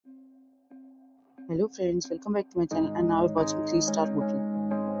Hello friends, welcome back to my channel and now we're watching 3-star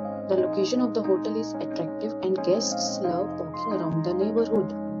hotel. The location of the hotel is attractive and guests love walking around the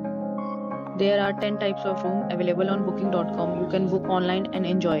neighborhood. There are 10 types of room available on booking.com. You can book online and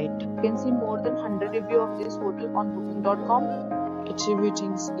enjoy it. You can see more than 100 reviews of this hotel on booking.com. Its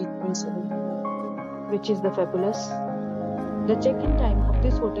rating is 8.7, which is the fabulous. The check-in time of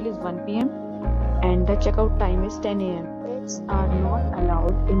this hotel is 1 p.m. and the checkout time is 10 a.m. Pets are not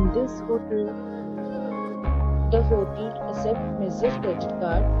allowed in this hotel. The hotel accepts major credit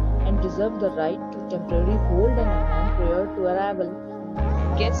card and reserves the right to temporarily hold an amount prior to arrival.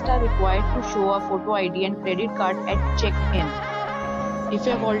 Guests are required to show a photo ID and credit card at check-in. If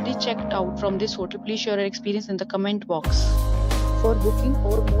you have already checked out from this hotel, please share your experience in the comment box. For booking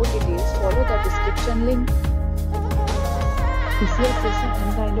or more details, follow the description link. If you are facing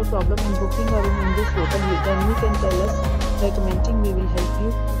any kind of problem in booking a room in this hotel, then you can tell us by commenting. We will help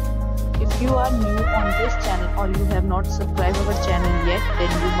you. If you are new on this channel or you have not subscribed our channel yet, then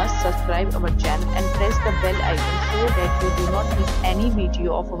you must subscribe our channel and press the bell icon so that you do not miss any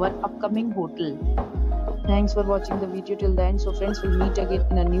video of our upcoming hotel. Thanks for watching the video till the end. So friends, we'll meet again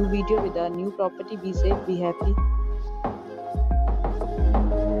in a new video with a new property. Be safe, be happy.